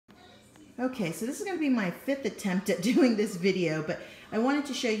Okay, so this is going to be my 5th attempt at doing this video, but I wanted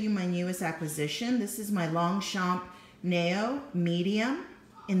to show you my newest acquisition. This is my Longchamp Neo Medium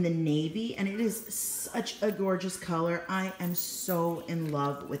in the navy, and it is such a gorgeous color. I am so in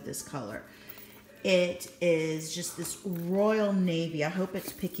love with this color. It is just this royal navy. I hope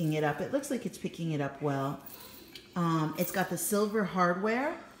it's picking it up. It looks like it's picking it up well. It's got the silver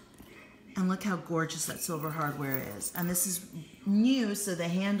hardware, and look how gorgeous that silver hardware is. And this is new, so the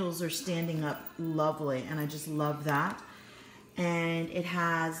handles are standing up lovely, and I just love that. And it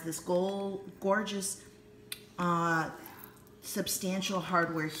has this gorgeous substantial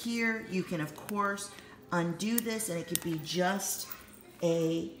hardware here. You can, of course, undo this, and it could be just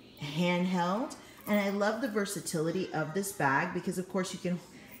a handheld. And I love the versatility of this bag because, of course, you can,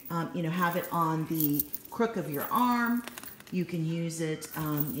 have it on the crook of your arm. You can use it,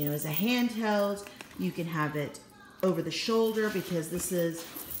 as a handheld. You can have it over the shoulder because this is,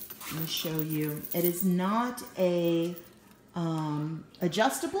 let me show you, it is not a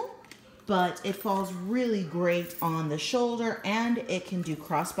adjustable, but it falls really great on the shoulder, and it can do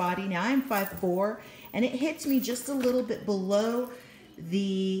crossbody. Now, I'm 5'4", and it hits me just a little bit below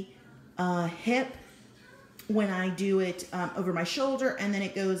the hip when I do it over my shoulder, and then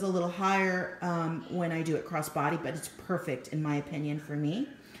it goes a little higher when I do it crossbody, but it's perfect, in my opinion, for me,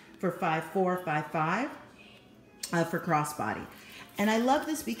 for 5'4", 5'5", for crossbody. And I love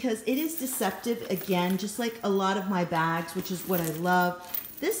this because it is deceptive, again, just like a lot of my bags, which is what I love.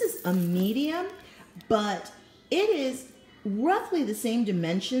 This is a medium, but it is roughly the same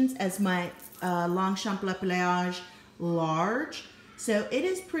dimensions as my Longchamp Le Pliage large. So it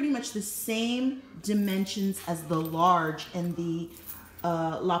is pretty much the same dimensions as the large in the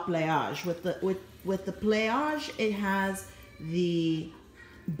La Pliage. With the Pliage, it has the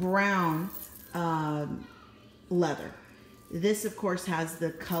brown leather. This, of course, has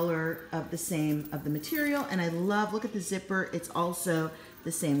the color of the material, and I love, look at the zipper, it's also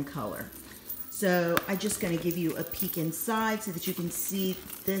the same color. So I'm just going to give you a peek inside so that you can see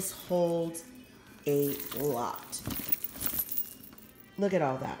this holds a lot. Look at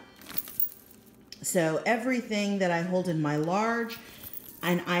all that. So everything that I hold in my large,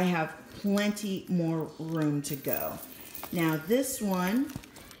 and I have plenty more room to go. Now this one,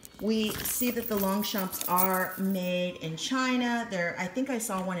 we see that the Longchamps are made in China. I think I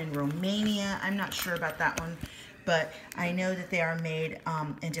saw one in Romania. I'm not sure about that one, but I know that they are made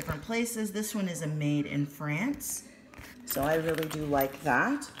in different places. This one is made in France, so I really do like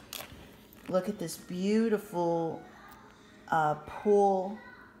that. Look at this beautiful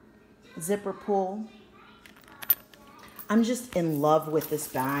zipper pull. I'm just in love with this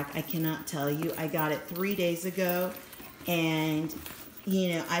bag. I cannot tell you. I got it 3 days ago, and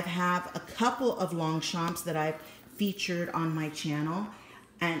I've have a couple of Longchamps that I've featured on my channel,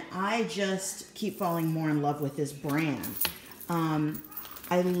 and I just keep falling more in love with this brand.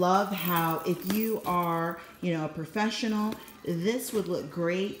 I love how, if you are, a professional, this would look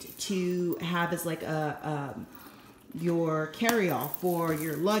great to have as like your carry-all for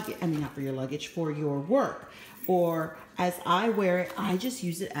your luggage. I mean, not for your luggage, for your work. Or as I wear it, I just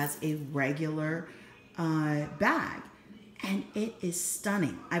use it as a regular bag. And it is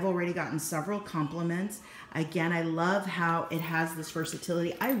stunning. I've already gotten several compliments. Again, I love how it has this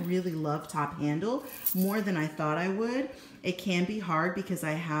versatility. I really love top handle more than I thought I would. It can be hard because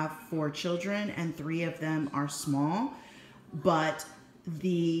I have 4 children and 3 of them are small. But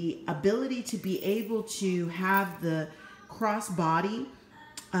the ability to be able to have the crossbody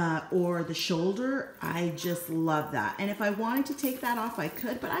or the shoulder, I just love that. And if I wanted to take that off, I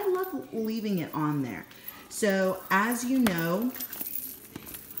could, but I love leaving it on there. So as you know,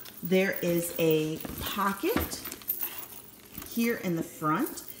 there is a pocket here in the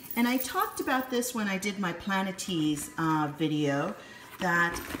front. And I talked about this when I did my Planetes video,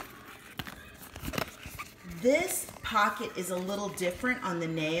 that this pocket is a little different on the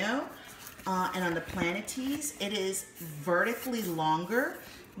Neo and on the Planetes. It is vertically longer,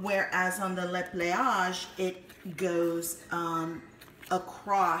 whereas on the Le Pliage, it goes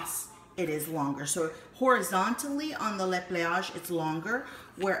across, it is longer. So horizontally on the Le Pliage, it's longer,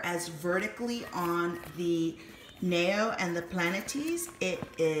 whereas vertically on the Neo and the Planetes, it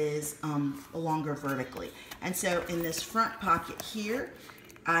is longer vertically. And so in this front pocket here,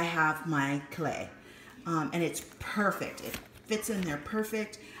 I have my clay. And it's perfect. It fits in there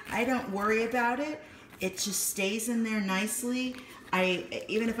perfect. I don't worry about it. It just stays in there nicely.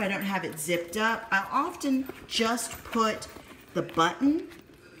 Even if I don't have it zipped up, I often just put the button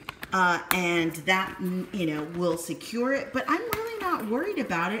and that, will secure it. But I'm really not worried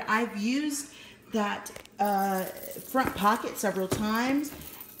about it. I've used that front pocket several times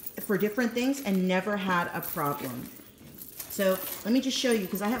for different things and never had a problem. So let me just show you,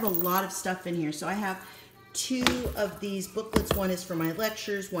 because I have a lot of stuff in here. So I have 2 of these booklets. One is for my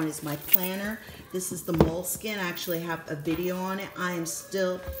lectures, one is my planner. This is the moleskin. I actually have a video on it. I am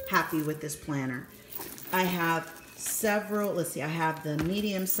still happy with this planner. I have several, let's see, I have the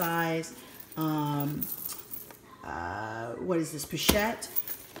medium size, what is this, pochette.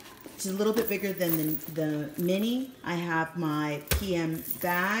 It's a little bit bigger than the mini. I have my PM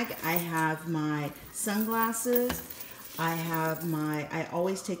bag. I have my sunglasses. I have my, I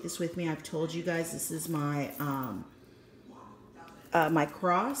always take this with me. I've told you guys, this is my, my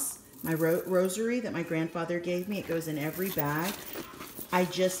cross, my rosary that my grandfather gave me. It goes in every bag. I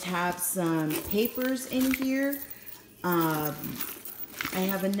just have some papers in here. I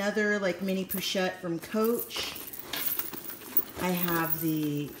have another like mini pochette from Coach. I have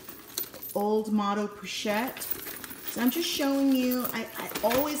the old motto pochette. So I'm just showing you, I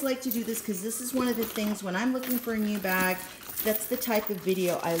always like to do this because this is one of the things when I'm looking for a new bag, that's the type of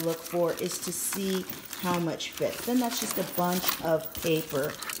video I look for, is to see how much fits. Then that's just a bunch of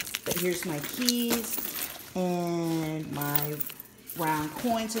paper. But here's my keys and my round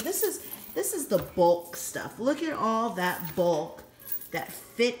coin. So this is the bulk stuff. Look at all that bulk that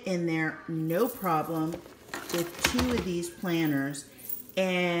fit in there, no problem, with 2 of these planners,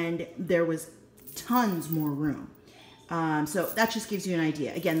 and there was tons more room. So that just gives you an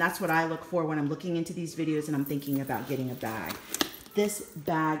idea. Again, that's what I look for when I'm looking into these videos and I'm thinking about getting a bag. This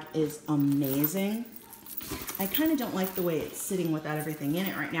bag is amazing. I kind of don't like the way it's sitting without everything in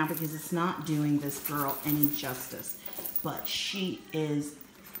it right now because it's not doing this girl any justice. But she is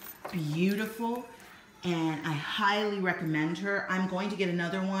beautiful and I highly recommend her. I'm going to get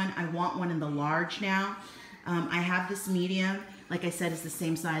another one. I want one in the large now. I have this medium, like I said, is the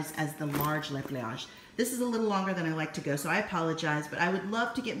same size as the large Le Pliage. This is a little longer than I like to go, so I apologize, but I would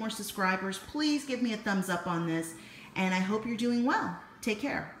love to get more subscribers. Please give me a thumbs up on this, and I hope you're doing well. Take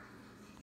care.